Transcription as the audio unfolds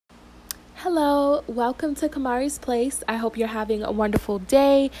Hello, welcome to Kamari's Place. I hope you're having a wonderful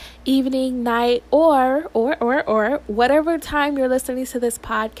day, evening, night, or whatever time you're listening to this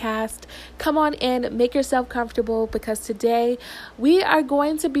podcast. Come on in, make yourself comfortable, because today we are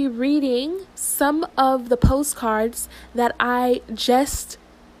going to be reading some of the postcards that I just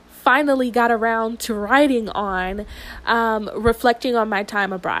finally got around to writing on, reflecting on my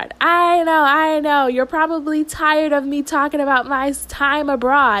time abroad. I know, you're probably tired of me talking about my time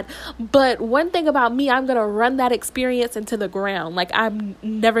abroad, but one thing about me, I'm going to run that experience into the ground. Like, I'm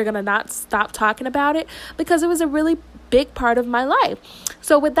never going to not stop talking about it because it was a really big part of my life.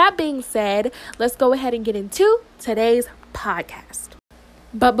 So with that being said, let's go ahead and get into today's podcast.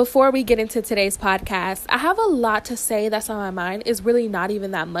 But before we get into today's podcast, I have a lot to say that's on my mind. It's really not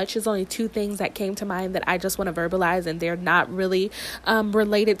even that much. It's only two things that came to mind that I just want to verbalize, and they're not really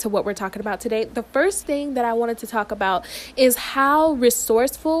related to what we're talking about today. The first thing that I wanted to talk about is how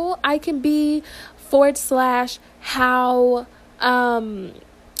resourceful I can be /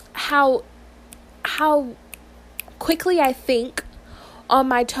 how quickly I think on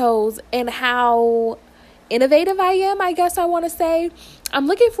my toes and how innovative I am, I guess I want to say. I'm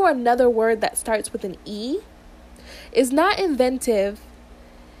looking for another word that starts with an E. It's not inventive,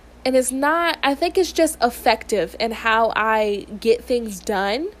 and I think it's just effective in how I get things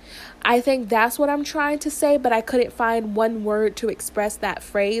done. I think that's what I'm trying to say, but I couldn't find one word to express that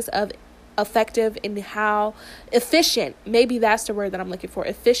phrase of effective and how efficient. Maybe that's the word that I'm looking for.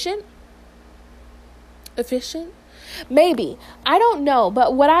 Efficient? Maybe. I don't know.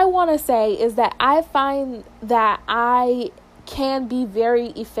 But what I want to say is that I find that I can be very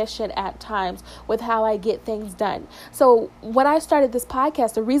efficient at times with how I get things done. So when I started this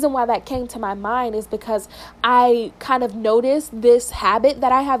podcast, the reason why that came to my mind is because I kind of noticed this habit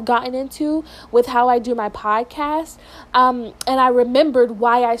that I have gotten into with how I do my podcast. And I remembered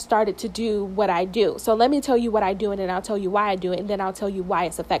why I started to do what I do. So let me tell you what I do, and then I'll tell you why I do it, and then I'll tell you why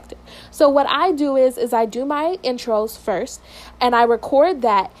it's effective. So what I do is I do my intros first, and I record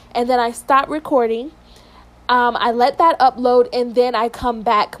that, and then I stop recording. I let that upload, and then I come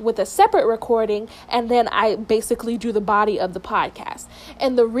back with a separate recording, and then I basically do the body of the podcast.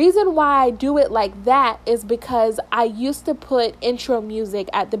 And the reason why I do it like that is because I used to put intro music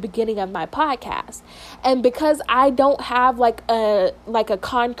at the beginning of my podcast. And because I don't have like a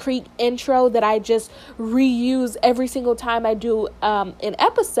concrete intro that I just reuse every single time I do an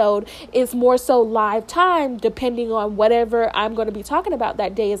episode, it's more so live time depending on whatever I'm going to be talking about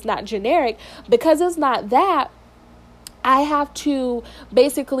that day. Is not generic. Because it's not that, I have to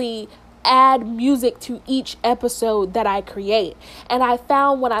basically add music to each episode that I create. And I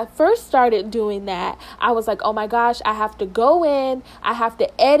found when I first started doing that, I was like, oh my gosh, I have to go in, I have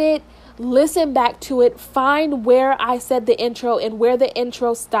to edit, listen back to it, find where I said the intro and where the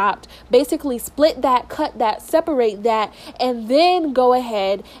intro stopped, basically split that, cut that, separate that, and then go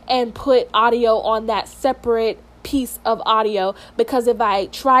ahead and put audio on that separate piece of audio. Because if I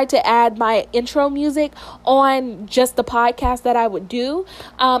tried to add my intro music on just the podcast that I would do,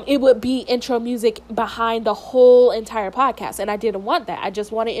 it would be intro music behind the whole entire podcast, and I didn't want that. I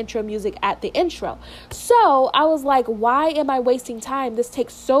just wanted intro music at the intro. So I was like, why am I wasting time? This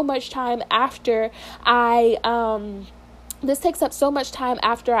takes so much time after this takes up so much time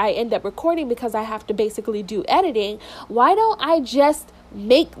after I end up recording, because I have to basically do editing. Why don't I just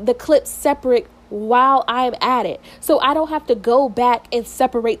make the clips separate while I'm at it, so I don't have to go back and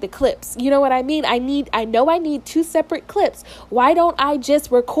separate the clips? You know what I mean? I know I need two separate clips. Why don't I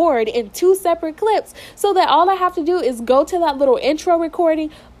just record in two separate clips, so that all I have to do is go to that little intro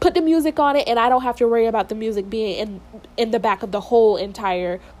recording, put the music on it, and I don't have to worry about the music being in the back of the whole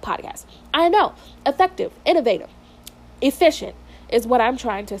entire podcast. I know. Effective, innovative, efficient is what I'm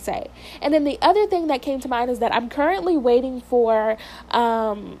trying to say. And then the other thing that came to mind is that I'm currently waiting for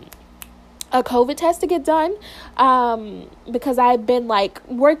a COVID test to get done, because I've been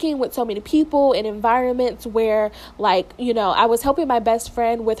working with so many people in environments where I was helping my best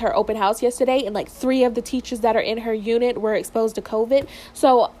friend with her open house yesterday, and 3 of the teachers that are in her unit were exposed to COVID.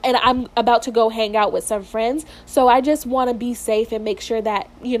 So, and I'm about to go hang out with some friends. So I just want to be safe and make sure that,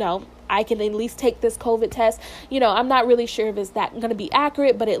 I can at least take this COVID test. I'm not really sure if it's that going to be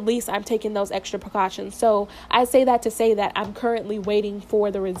accurate, but at least I'm taking those extra precautions. So I say that to say that I'm currently waiting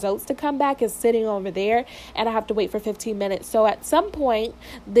for the results to come back. It's sitting over there, and I have to wait for 15 minutes. So at some point,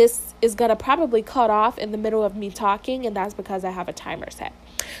 this is going to probably cut off in the middle of me talking, and that's because I have a timer set.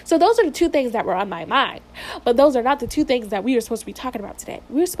 So those are the 2 things that were on my mind. But those are not the 2 things that we are supposed to be talking about today.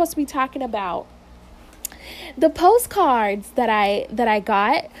 We're supposed to be talking about the postcards that I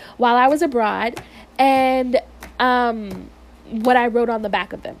got while I was abroad, and what I wrote on the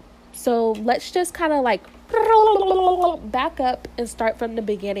back of them. So let's just kind of like back up and start from the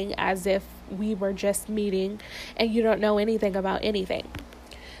beginning as if we were just meeting and you don't know anything about anything.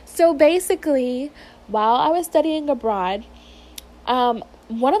 So basically, while I was studying abroad,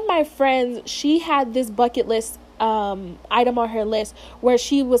 one of my friends, she had this bucket list item on her list where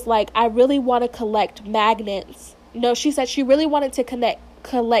she was like, I really want to collect magnets. No, she said she really wanted to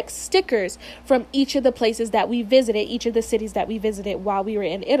collect stickers from each of the places that we visited, each of the cities that we visited while we were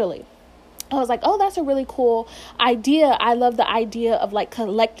in Italy. I was like, oh, that's a really cool idea. I love the idea of like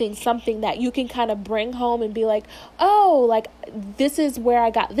collecting something that you can kind of bring home and be like, oh, like this is where I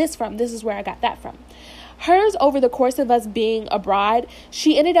got this from. This is where I got that from. Hers, over the course of us being abroad,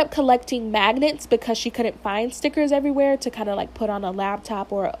 she ended up collecting magnets because she couldn't find stickers everywhere to kind of like put on a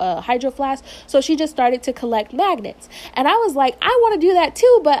laptop or a hydro flask. So she just started to collect magnets. And I was like, I want to do that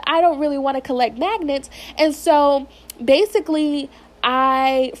too, but I don't really want to collect magnets. And so basically,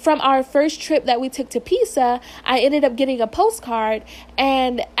 from our first trip that we took to Pisa, I ended up getting a postcard,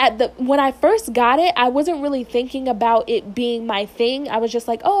 and when I first got it, I wasn't really thinking about it being my thing. I was just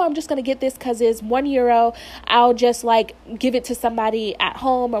like, oh, I'm just going to get this because it's €1. I'll just like give it to somebody at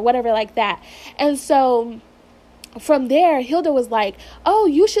home or whatever like that. And so from there, Hilda was like, oh,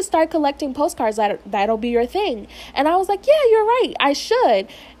 you should start collecting postcards. That'll be your thing. And I was like, yeah, you're right. I should.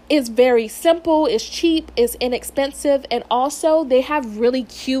 It's very simple, it's cheap, it's inexpensive, and also they have really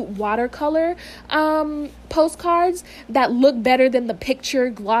cute watercolor postcards that look better than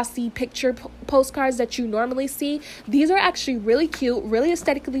the glossy picture postcards that you normally see. These are actually really cute, really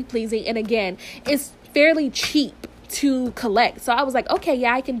aesthetically pleasing, and again, it's fairly cheap to collect. So I was like, okay,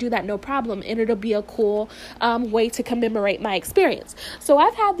 yeah, I can do that, no problem, and it'll be a cool way to commemorate my experience. So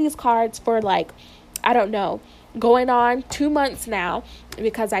I've had these cards for like, I don't know, going on 2 months now,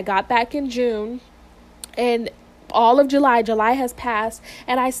 because I got back in June, and all of July has passed,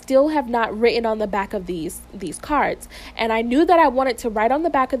 and I still have not written on the back of these cards. And I knew that I wanted to write on the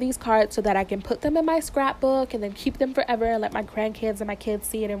back of these cards so that I can put them in my scrapbook and then keep them forever and let my grandkids and my kids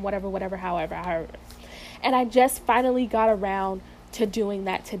see it and whatever, however. And I just finally got around to doing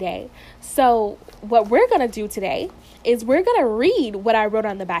that today. So what we're going to do today is we're going to read what I wrote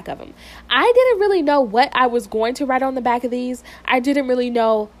on the back of them. I didn't really know what I was going to write on the back of these. I didn't really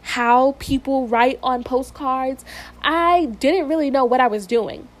know how people write on postcards. I didn't really know what I was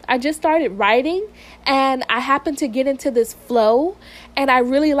doing. I just started writing, and I happened to get into this flow, and I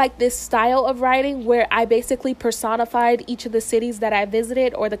really like this style of writing where I basically personified each of the cities that I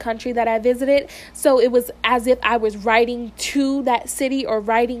visited or the country that I visited. So it was as if I was writing to that city or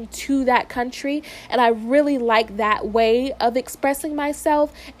writing to that country, and I really like that way of expressing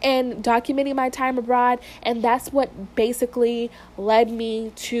myself and documenting my time abroad, and that's what basically led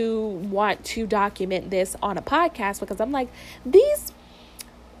me to want to document this on a podcast, because I'm like, these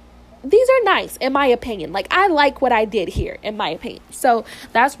are nice, in my opinion. Like, I like what I did here, in my opinion. So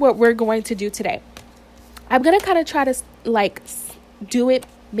that's what we're going to do today. I'm going to kind of try to, like, do it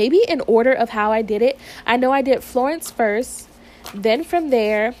maybe in order of how I did it. I know I did Florence first. Then from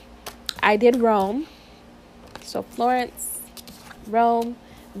there, I did Rome. So Florence, Rome.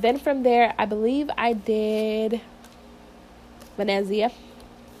 Then from there, I believe I did Venezia.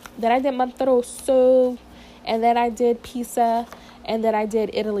 Then I did Monterosso. And then I did Pisa. And then I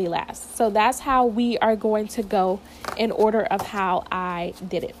did Italy last. So that's how we are going to go in order of how I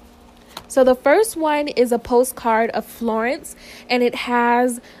did it. So the first one is a postcard of Florence, and it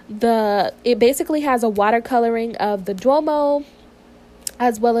basically has a watercoloring of the Duomo,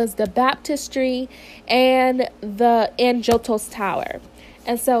 as well as the baptistry and the Giotto's Tower.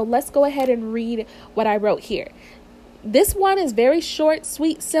 And so let's go ahead and read what I wrote here. This one is very short,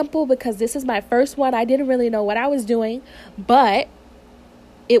 sweet, simple, because this is my first one. I didn't really know what I was doing, but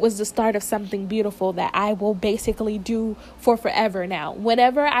it was the start of something beautiful that I will basically do for forever now.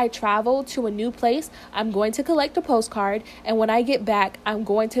 Whenever I travel to a new place, I'm going to collect a postcard, and when I get back, I'm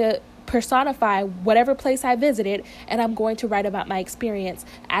going to personify whatever place I visited, and I'm going to write about my experience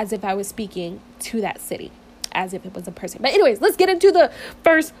as if I was speaking to that city, as if it was a person. But anyways, let's get into the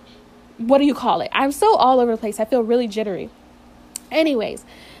first, what do you call it? I'm so all over the place. I feel really jittery. Anyways,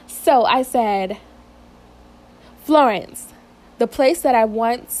 so I said, Florence, the place that I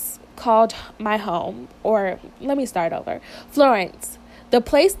once called my home, or let me start over. Florence, the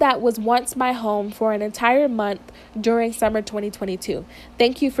place that was once my home for an entire month during summer 2022.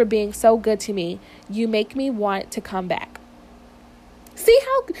 Thank you for being so good to me. You make me want to come back. See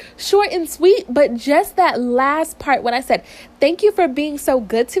how short and sweet, but just that last part when I said, thank you for being so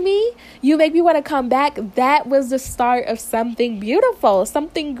good to me. You make me want to come back. That was the start of something beautiful,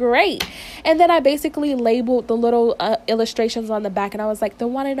 something great. And then I basically labeled the little illustrations on the back, and I was like, the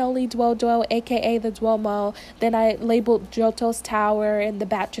one and only Duomo, aka the Duomo. Then I labeled Giotto's Tower and the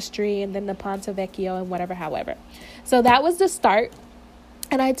Baptistry, and then the Ponte Vecchio and whatever, however. So that was the start.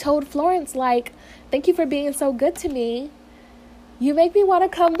 And I told Florence, like, thank you for being so good to me. You make me want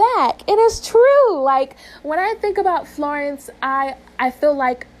to come back. It is true. Like, when I think about Florence, I feel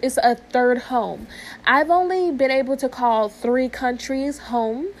like it's a third home. I've only been able to call 3 countries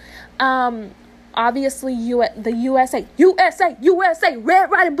home. Obviously, the USA, red,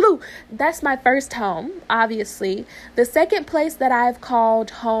 white, and blue. That's my first home, obviously. The second place that I've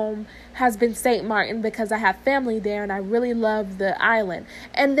called home has been St. Martin because I have family there and I really love the island.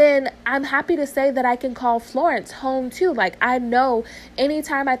 And then I'm happy to say that I can call Florence home too. Like, I know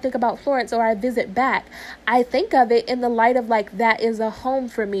anytime I think about Florence or I visit back, I think of it in the light of like, that is a home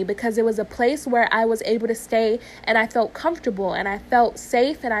for me because it was a place where I was able to stay and I felt comfortable and I felt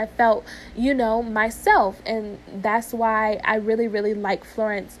safe and I felt, myself. And that's why I really, really like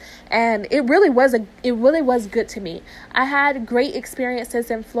Florence. And it really was good to me. I had great experiences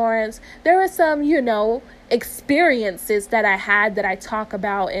in Florence. There were some, experiences that I had that I talk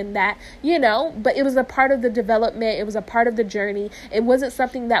about and that, but it was a part of the development. It was a part of the journey. It wasn't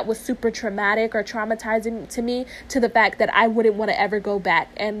something that was super traumatic or traumatizing to me to the fact that I wouldn't want to ever go back.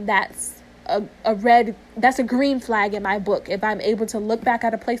 And that's that's a green flag in my book. If I'm able to look back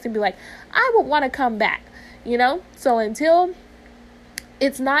at a place and be like, I would want to come back, So until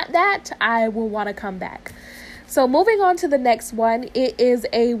it's not that, I will want to come back. So moving on to the next one, it is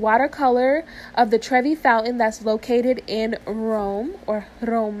a watercolor of the Trevi Fountain that's located in Rome or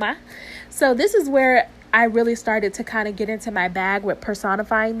Roma. So this is where I really started to kind of get into my bag with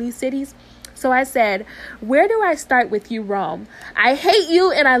personifying these cities. So I said, where do I start with you, Rome? I hate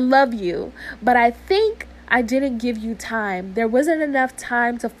you and I love you, but I think I didn't give you time. There wasn't enough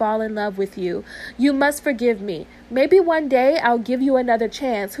time to fall in love with you. You must forgive me. Maybe one day I'll give you another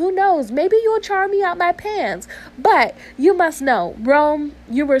chance. Who knows? Maybe you'll charm me out my pants. But you must know, Rome,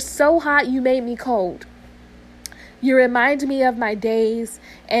 you were so hot you made me cold. You remind me of my days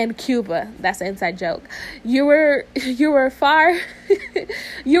in Cuba. That's an inside joke. You were far,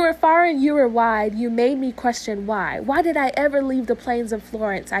 you were far and you were wide. You made me question why. Why did I ever leave the plains of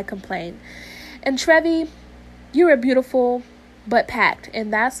Florence? I complained. And Trevi, you were beautiful but packed,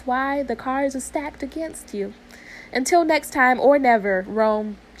 and that's why the cards are stacked against you. Until next time or never,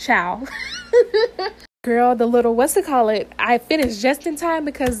 Rome, ciao. Girl, the little, I finished just in time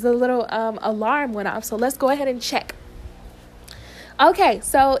because the little alarm went off. So let's go ahead and check. Okay,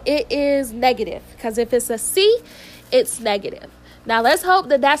 so it is negative because if it's a C, it's negative. Now let's hope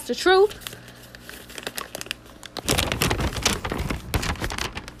that that's the truth.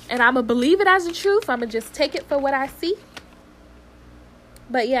 And I'm going to believe it as the truth. I'm going to just take it for what I see.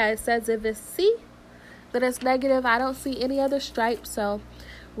 But yeah, it says if it's C, then it's negative. I don't see any other stripes, so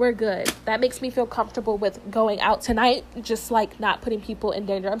we're good. That makes me feel comfortable with going out tonight, just like not putting people in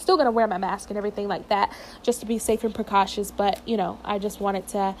danger. I'm still going to wear my mask and everything like that just to be safe and precautious, but I just wanted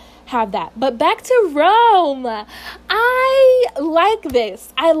to have that. But back to Rome. I like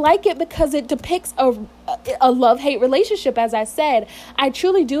this. I like it because it depicts a love-hate relationship. As I said, I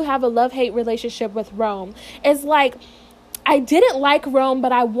truly do have a love-hate relationship with Rome. It's like I didn't like Rome,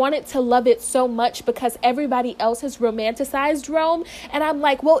 but I wanted to love it so much because everybody else has romanticized Rome. And I'm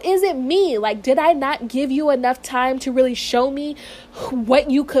like, well, is it me? Like, did I not give you enough time to really show me what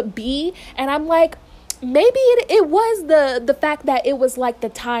you could be? And I'm like, maybe it was the fact that it was like the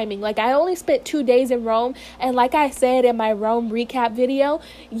timing. Like, I only spent 2 days in Rome. And like I said in my Rome recap video,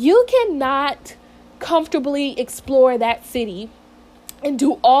 you cannot comfortably explore that city and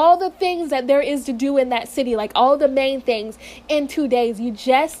do all the things that there is to do in that city, like all the main things, in 2 days.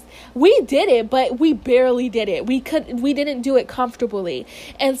 We did it, but we barely did it. We didn't do it comfortably.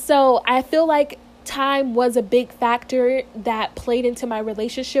 And so I feel like time was a big factor that played into my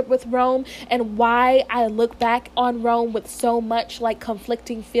relationship with Rome and why I look back on Rome with so much like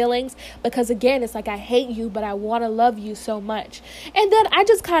conflicting feelings, because again, it's like I hate you, but I want to love you so much. And then I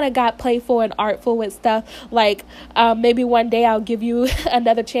just kind of got playful and artful with stuff like maybe one day I'll give you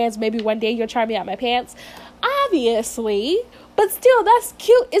another chance. Maybe one day you'll try me out my pants. Obviously, but still, that's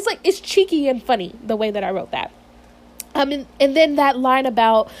cute. It's like, it's cheeky and funny the way that I wrote that. And then that line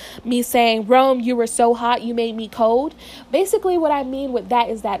about me saying, Rome, you were so hot, you made me cold. Basically, what I mean with that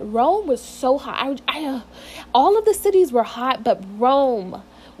is that Rome was so hot. All of the cities were hot, but Rome,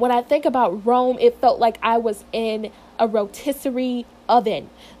 when I think about Rome, it felt like I was in a rotisserie oven.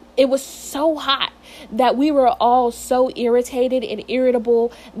 It was so hot that we were all so irritated and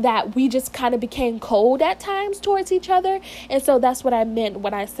irritable that we just kind of became cold at times towards each other. And so that's what I meant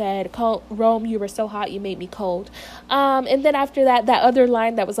when I said, Rome, you were so hot, you made me cold. And then after that other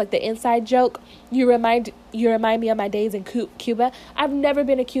line that was like the inside joke, you remind me of my days in Cuba. I've never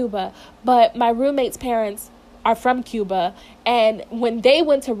been to Cuba, but my roommate's parents are from Cuba, and when they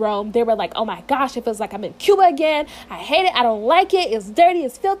went to Rome, they were like, oh my gosh, it feels like I'm in Cuba again. I hate it. I don't like it. It's dirty.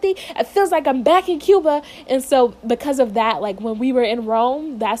 It's filthy. It feels like I'm back in Cuba. And so because of that, like when we were in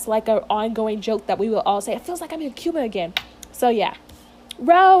Rome, that's like an ongoing joke that we will all say, it feels like I'm in Cuba again. So yeah,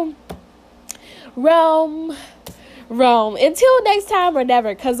 Rome. Until next time or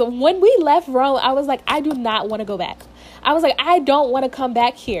never. Because when we left Rome, I was like, I do not want to go back. I was like, I don't want to come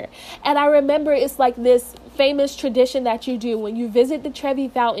back here. And I remember it's like this famous tradition that you do when you visit the Trevi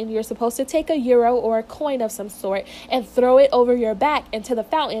Fountain. You're supposed to take a euro or a coin of some sort and throw it over your back into the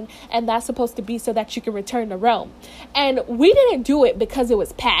fountain. And that's supposed to be so that you can return to Rome. And we didn't do it because it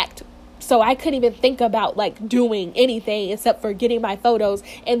was packed. So I couldn't even think about like doing anything except for getting my photos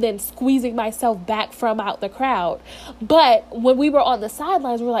and then squeezing myself back from out the crowd. But when we were on the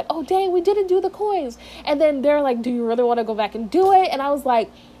sidelines, we were like, oh, dang, we didn't do the coins. And then they're like, do you really want to go back and do it? And I was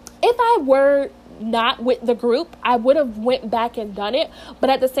like, if I were not with the group, I would have went back and done it.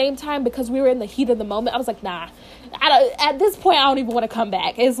 But at the same time, because we were in the heat of the moment, I was like, nah, at this point, I don't even want to come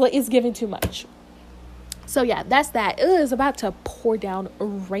back. It's giving too much. So yeah, that's that. It is about to pour down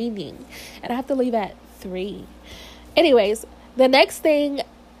raining, and I have to leave at 3. Anyways, the next thing,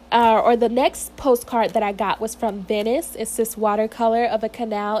 or the next postcard that I got was from Venice. It's this watercolor of a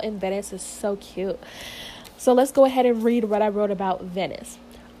canal in Venice. It's so cute. So let's go ahead and read what I wrote about Venice.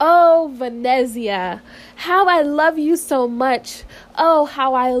 Oh, Venezia, how I love you so much. Oh,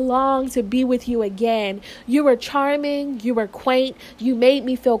 how I long to be with you again. You were charming, you were quaint, you made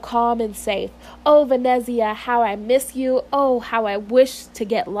me feel calm and safe. Oh, Venezia, how I miss you. Oh, how I wish to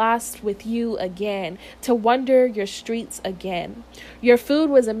get lost with you again, to wander your streets again. Your food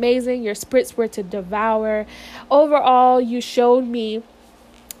was amazing, your spritz were to devour. Overall, you showed me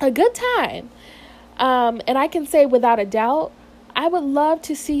a good time. And I can say without a doubt, I would love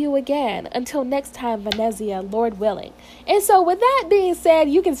to see you again. Until next time, Venezia, Lord willing. And so with that being said,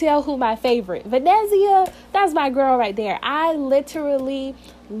 you can tell who my favorite. Venezia, that's my girl right there. I literally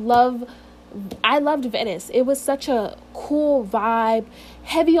loved Venice. It was such a cool vibe,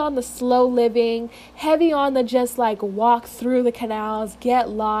 heavy on the slow living, heavy on the just like walk through the canals, get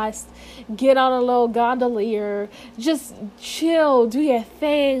lost, get on a little gondolier, just chill, do your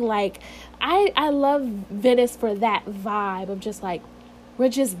thing. Like, I love Venice for that vibe of just like, we're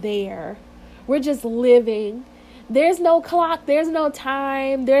just there. We're just living. There's no clock. There's no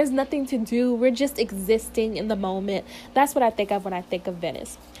time. There's nothing to do. We're just existing in the moment. That's what I think of when I think of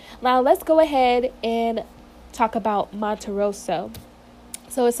Venice. Now, let's go ahead and talk about Monte Rosso.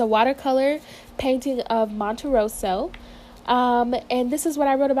 So it's a watercolor painting of Monte Rosso. And this is what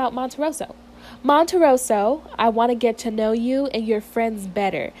I wrote about Monte Rosso. Monte Rosso, I want to get to know you and your friends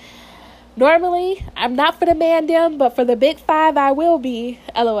better. Normally, I'm not for the mandem, but for the big 5, I will be.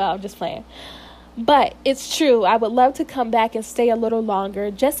 LOL, I'm just playing. But it's true. I would love to come back and stay a little longer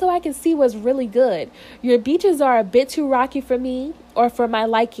just so I can see what's really good. Your beaches are a bit too rocky for me or for my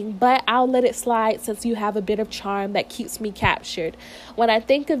liking, but I'll let it slide since you have a bit of charm that keeps me captured. When I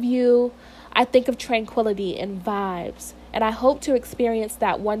think of you, I think of tranquility and vibes, and I hope to experience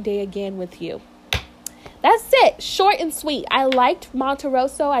that one day again with you. That's it. Short and sweet. I liked Monte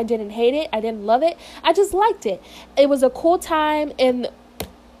Rosso. I didn't hate it. I didn't love it. I just liked it. It was a cool time. And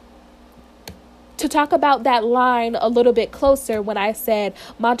to talk about that line a little bit closer, when I said,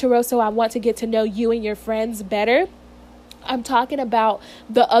 Monte Rosso, I want to get to know you and your friends better, I'm talking about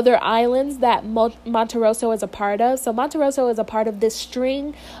the other islands that Monte Rosso is a part of. So Monte Rosso is a part of this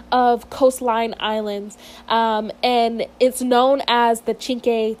string of coastline islands. And it's known as the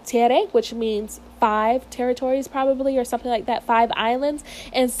Cinque Terre, which means 5 territories probably, or something like that, 5 islands.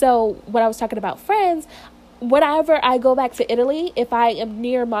 And so when I was talking about friends, whenever I go back to Italy, if I am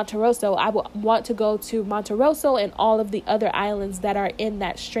near Monte Rosso, I will want to go to Monte Rosso and all of the other islands that are in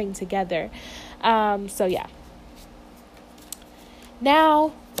that string together. So yeah.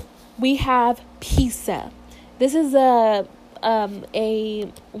 Now we have Pisa. This is a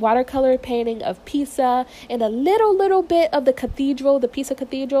watercolor painting of Pisa and a little bit of the cathedral, the Pisa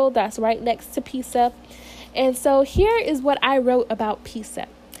Cathedral that's right next to Pisa. And so here is what I wrote about Pisa.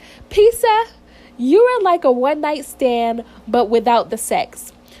 Pisa, you are like a one-night stand, but without the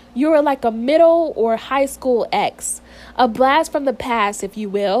sex. You are like a middle or high school ex, a blast from the past, if you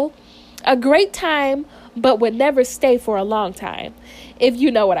will. A great time, but would never stay for a long time, if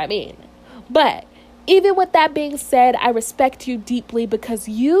you know what I mean. But even with that being said, I respect you deeply because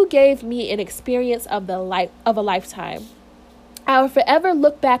you gave me an experience of a lifetime. I will forever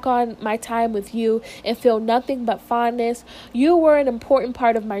look back on my time with you and feel nothing but fondness. You were an important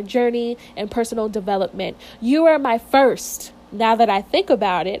part of my journey and personal development. You are my first, now that I think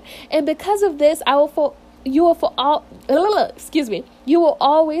about it. And because of this, you will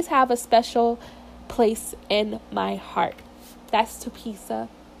always have a special place in my heart. That's to Pisa.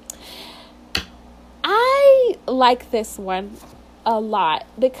 I like this one a lot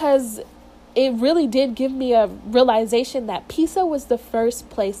because it really did give me a realization that Pisa was the first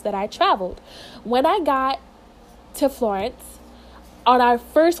place that I traveled. When I got to Florence, on our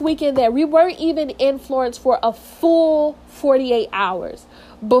first weekend there, we weren't even in Florence for a full 48 hours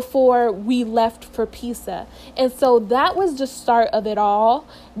before we left for Pisa. And so that was the start of it all.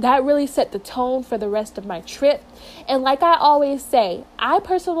 That really set the tone for the rest of my trip. And like I always say, I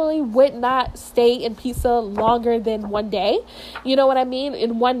personally would not stay in Pisa longer than one day. You know what I mean?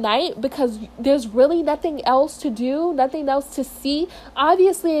 In one night, because there's really nothing else to do, nothing else to see.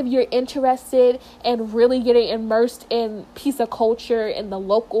 Obviously, if you're interested in really getting immersed in Pisa culture and the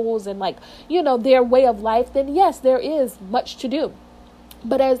locals and their way of life, then yes, there is much to do.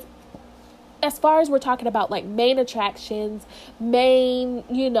 But as far as we're talking about main attractions, main,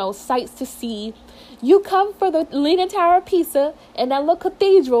 sights to see, you come for the Leaning Tower of Pisa and that little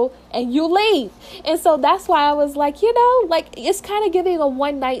cathedral and you leave. And so that's why I was it's kind of giving a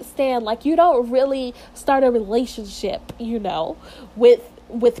one night stand. You don't really start a relationship,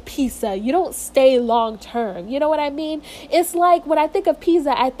 with Pisa. You don't stay long term. You know what I mean? It's like when I think of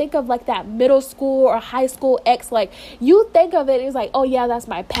Pisa, I think of that middle school or high school ex. You think of it, it's oh yeah, that's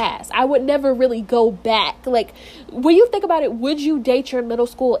my past. I would never really go back. When you think about it, would you date your middle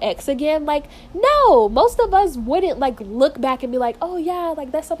school ex again? No, most of us wouldn't look back and be oh yeah,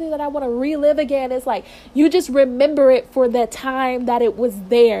 that's something that I want to relive again. It's you just remember it for the time that it was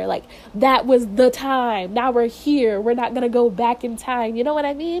there. That was the time. Now we're here. We're not going to go back in time. You know what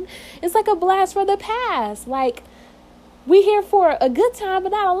I mean? It's a blast from the past. We here for a good time,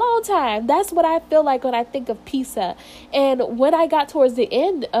 but not a long time. That's what I feel like when I think of Pisa. And when I got towards the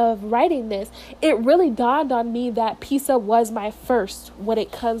end of writing this, it really dawned on me that Pisa was my first when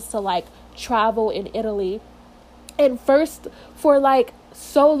it comes to travel in Italy. And first for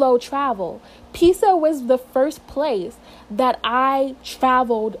solo travel. Pisa was the first place that I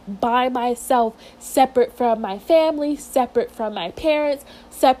traveled by myself, separate from my family, separate from my parents,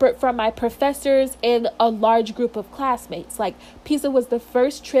 separate from my professors and a large group of classmates. Pisa was the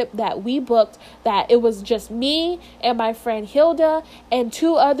first trip that we booked that it was just me and my friend Hilda and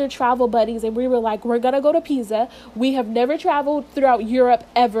two other travel buddies. And we were we're going to go to Pisa. We have never traveled throughout Europe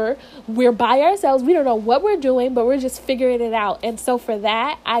ever. We're by ourselves. We don't know what we're doing, but we're just figuring it out. And so for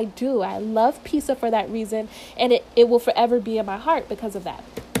that, I love Pisa for that reason. And it will forever be in my heart because of that.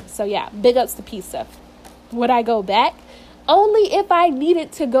 So yeah, big ups to Pisa. Would I go back? Only if I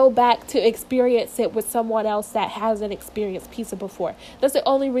needed to go back to experience it with someone else that hasn't experienced Pisa before. That's the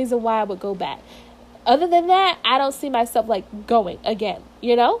only reason why I would go back. Other than that, I don't see myself going again,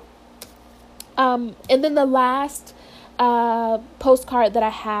 And then the last postcard that I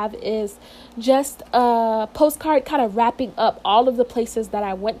have is just a postcard kind of wrapping up all of the places that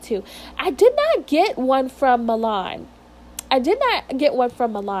I went to. I did not get one from Milan. I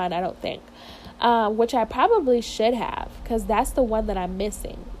don't think. Which I probably should have, because that's the one that I'm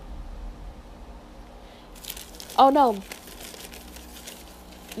missing. Oh, no.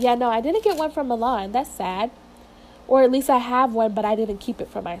 Yeah, no, I didn't get one from Milan. That's sad. Or at least I have one, but I didn't keep it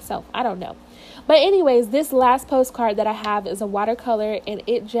for myself. I don't know. But anyways, this last postcard that I have is a watercolor, and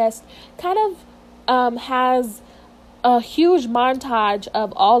it just kind of has a huge montage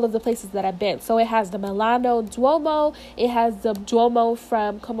of all of the places that I've been. So it has the Milano Duomo, it has the Duomo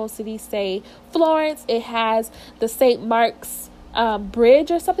from, como se dice, Florence, it has the St. Mark's bridge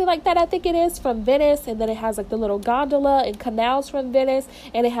or something like that, I think it is, from Venice, and then it has the little gondola and canals from Venice,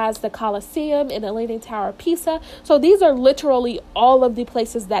 and it has the Colosseum and the Leaning Tower of Pisa. So these are literally all of the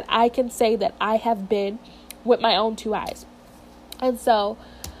places that I can say that I have been with my own two eyes. And so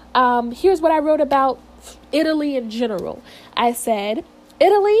here's what I wrote about Italy in general. I said,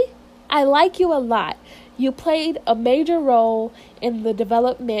 Italy, I like you a lot. You played a major role in the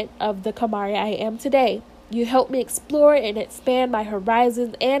development of the Camari I am today. You helped me explore and expand my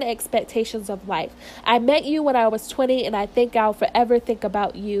horizons and expectations of life. I met you when I was 20, and I think I'll forever think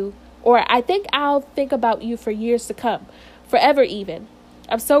about you, or I think I'll think about you for years to come, forever even.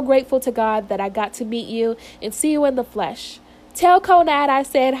 I'm so grateful to God that I got to meet you and see you in the flesh. Tell Conad I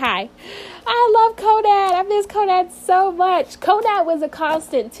said hi. I love Conad. I miss Conad so much. Conad was a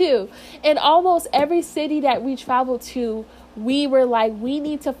constant too. In almost every city that we traveled to, we were like, we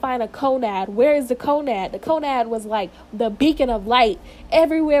need to find a Conad. Where is the Conad? The Conad was like the beacon of light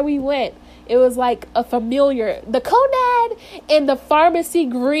everywhere we went. It was like a familiar. The Conad and the Pharmacy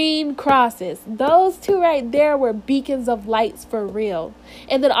Green Crosses. Those two right there were beacons of lights for real.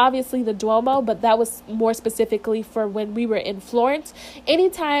 And then obviously the Duomo, but that was more specifically for when we were in Florence.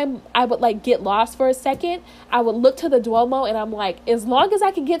 Anytime I would like get lost for a second, I would look to the Duomo and I'm like, as long as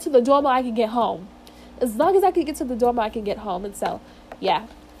I can get to the Duomo, I can get home. As long as I can get to the Duomo, I can get home. And so, yeah.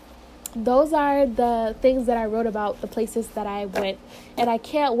 Those are the things that I wrote about, the places that I went. And I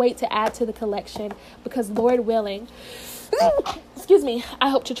can't wait to add to the collection because Lord willing, excuse me, I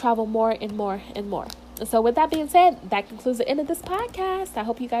hope to travel more and more and more. And so with that being said, that concludes the end of this podcast. I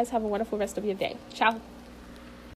hope you guys have a wonderful rest of your day. Ciao.